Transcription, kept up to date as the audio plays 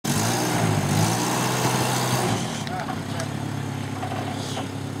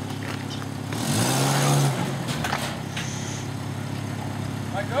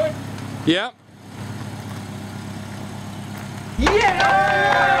Yep. Yeah!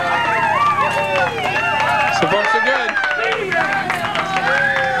 So far, so good.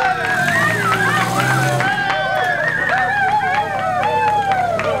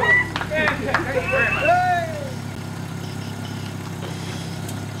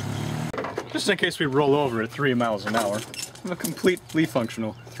 Just in case we roll over at 3 miles an hour, I'm a completely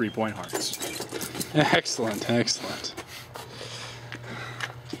functional 3-point harness. Excellent, excellent.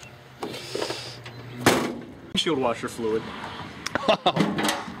 Windshield washer fluid.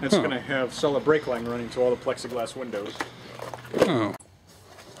 It's going to have solid brake line running to all the plexiglass windows. Oh.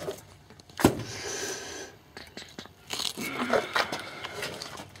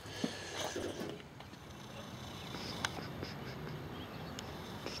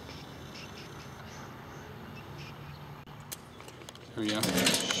 There we go.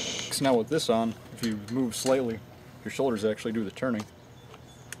 So now with this on, if you move slightly, your shoulders actually do the turning.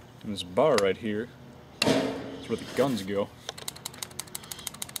 And this bar right here is where the guns go.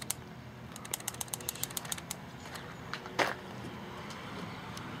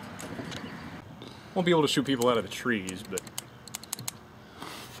 Won't be able to shoot people out of the trees, but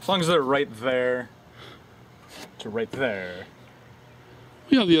as long as they're right there to right there.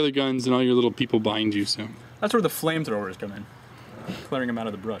 You have the other guns and all your little people behind you, so. That's where the flamethrowers come in, clearing them out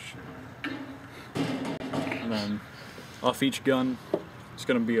of the brush. And then off each gun, it's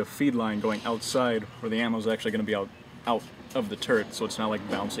going to be a feed line going outside where the ammo is actually going to be out of the turret, so it's not like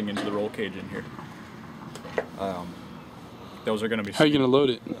bouncing into the roll cage in here. Those are going to be. How are you going to load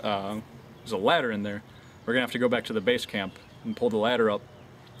it? There's a ladder in there. We're going to have to go back to the base camp and pull the ladder up,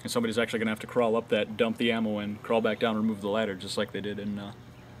 and somebody's actually going to have to crawl up that, dump the ammo in, crawl back down, remove the ladder, just like they did in,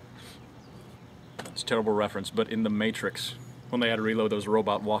 it's a terrible reference, but in The Matrix, when they had to reload those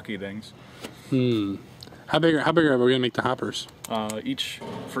robot walkie things. How big are we going to make the hoppers?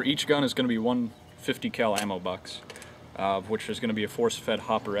 For each gun is going to be one 50 cal ammo box, of which there's going to be a force-fed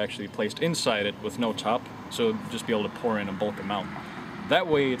hopper actually placed inside it with no top, so just be able to pour in and bulk them out. That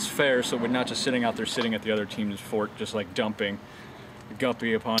way it's fair, so we're not just sitting out there sitting at the other team's fort, just like dumping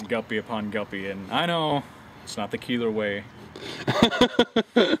guppy upon guppy upon guppy. And I know it's not the Keeler way.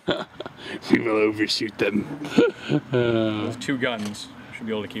 We will overshoot them. With 2 guns, should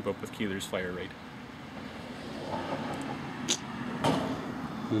be able to keep up with Keeler's fire rate.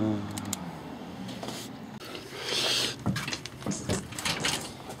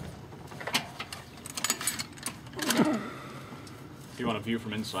 Do you want a view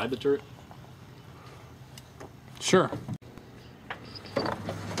from inside the turret? Sure. I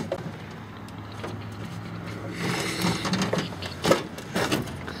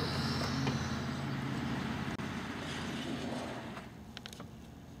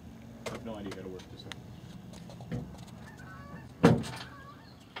have no idea how to work this out.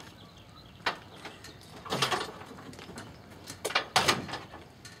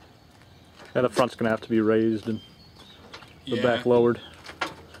 Yeah, the front's going to have to be raised and the back lowered.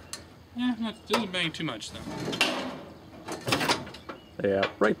 Yeah, doesn't bang too much though. Yeah,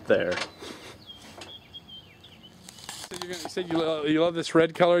 right there. You said you love this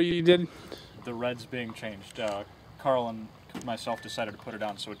red color you did? The red's being changed. Carl and myself decided to put it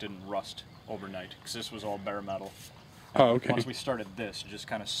on so it didn't rust overnight, because this was all bare metal. Oh, okay. Once we started this, it just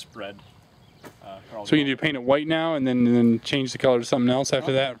kind of spread. So you can do paint it white now and then change the color to something else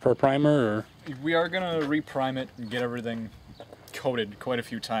after that for a primer, or? We are gonna reprime it and get everything coated quite a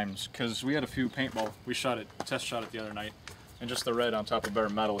few times, because we had a few paintball. We test shot it the other night, and just the red on top of bare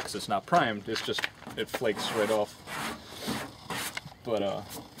metal, because it's not primed, it flakes right off. But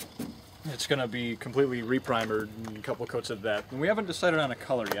it's gonna be completely reprimered and a couple coats of that. And we haven't decided on a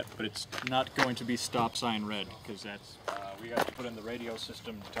color yet, but it's not going to be stop sign red, because that's we have to put in the radio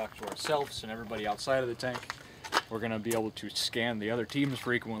system to talk to ourselves and everybody outside of the tank. We're gonna be able to scan the other team's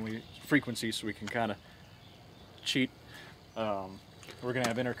frequency, so we can kind of cheat. We're going to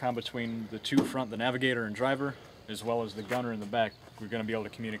have intercom between the two front, the navigator and driver, as well as the gunner in the back. We're going to be able to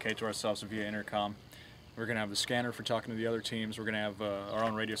communicate to ourselves via intercom. We're going to have the scanner for talking to the other teams. We're going to have our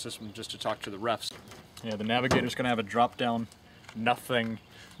own radio system just to talk to the refs. Yeah, the navigator's going to have a drop-down, nothing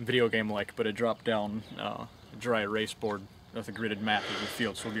video game-like, but a drop-down dry erase board with a gridded map of the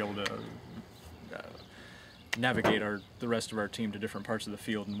field, so we'll be able to navigate the rest of our team to different parts of the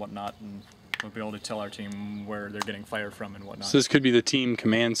field and whatnot, and we'll be able to tell our team where they're getting fire from and whatnot. So this could be the team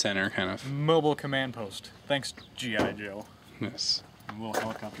command center, kind of. Mobile command post. Thanks, G.I. Joe. Yes. And little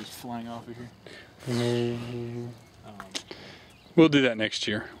helicopters flying off of here. We'll do that next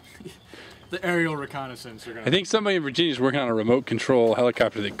year. The aerial reconnaissance are going I think somebody in Virginia is working on a remote control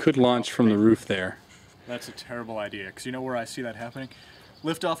helicopter that could launch from the roof there. That's a terrible idea, because you know where I see that happening?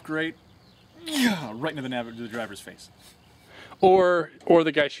 Liftoff grate, yeah, right into the driver's face. Or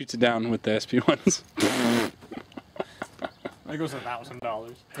the guy shoots it down with the SP1s. That goes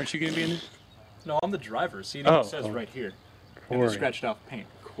 $1,000. Aren't you gonna be in it? No, I'm the driver. See, it says right here. Corey. And the scratched off paint.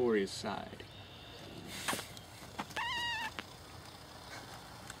 Corey's side.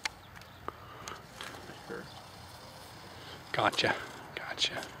 Sure. Gotcha.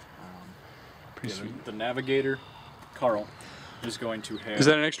 Pretty Yeah, sweet. the navigator, Carl, is going to have. Is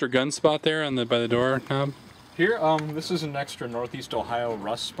that an extra gun spot there on by the door knob? Here? This is an extra Northeast Ohio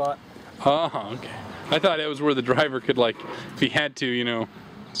rust spot. Oh, okay. I thought it was where the driver could, like, if he had to, you know,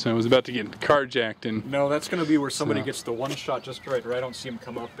 so it was about to get carjacked and... No, that's going to be where somebody gets the one shot just right, where I don't see him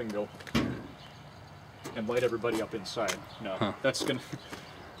come up and go... and light everybody up inside. No, that's going to...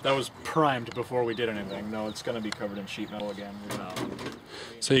 That was primed before we did anything. No, it's going to be covered in sheet metal again.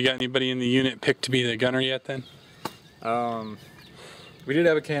 So you got anybody in the unit picked to be the gunner yet, then? We did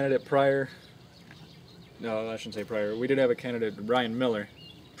have a candidate prior. No, I shouldn't say prior. We did have a candidate, Ryan Miller,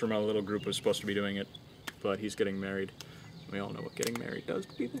 from our little group, was supposed to be doing it, but he's getting married. We all know what getting married does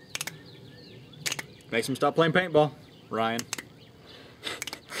to people. Makes him stop playing paintball. Ryan.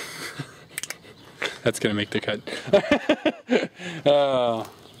 That's gonna make the cut.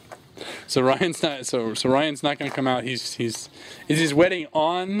 So Ryan's not. So Ryan's not gonna come out. Is his wedding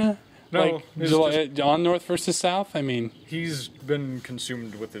on? No, like on North versus South. I mean, he's been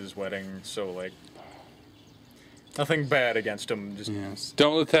consumed with his wedding, so like nothing bad against him. Just yes.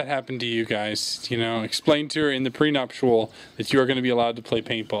 Don't let that happen to you guys. You know, explain to her in the prenuptial that you are going to be allowed to play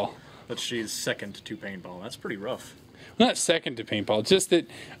paintball. That she's second to paintball. That's pretty rough. Not second to paintball, just that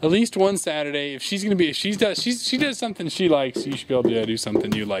at least one Saturday, if she's gonna be, if she does something she likes, you should be able to do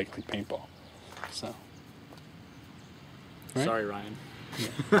something you like paintball. So, right? Sorry, Ryan.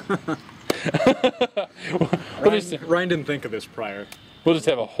 Yeah. Ryan didn't think of this prior. We'll just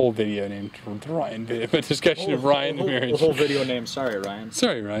have a whole video named the Ryan video, a discussion of Ryan and marriage. A whole video named "Sorry, Ryan."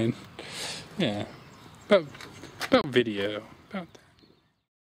 Sorry, Ryan. Yeah, about video, about.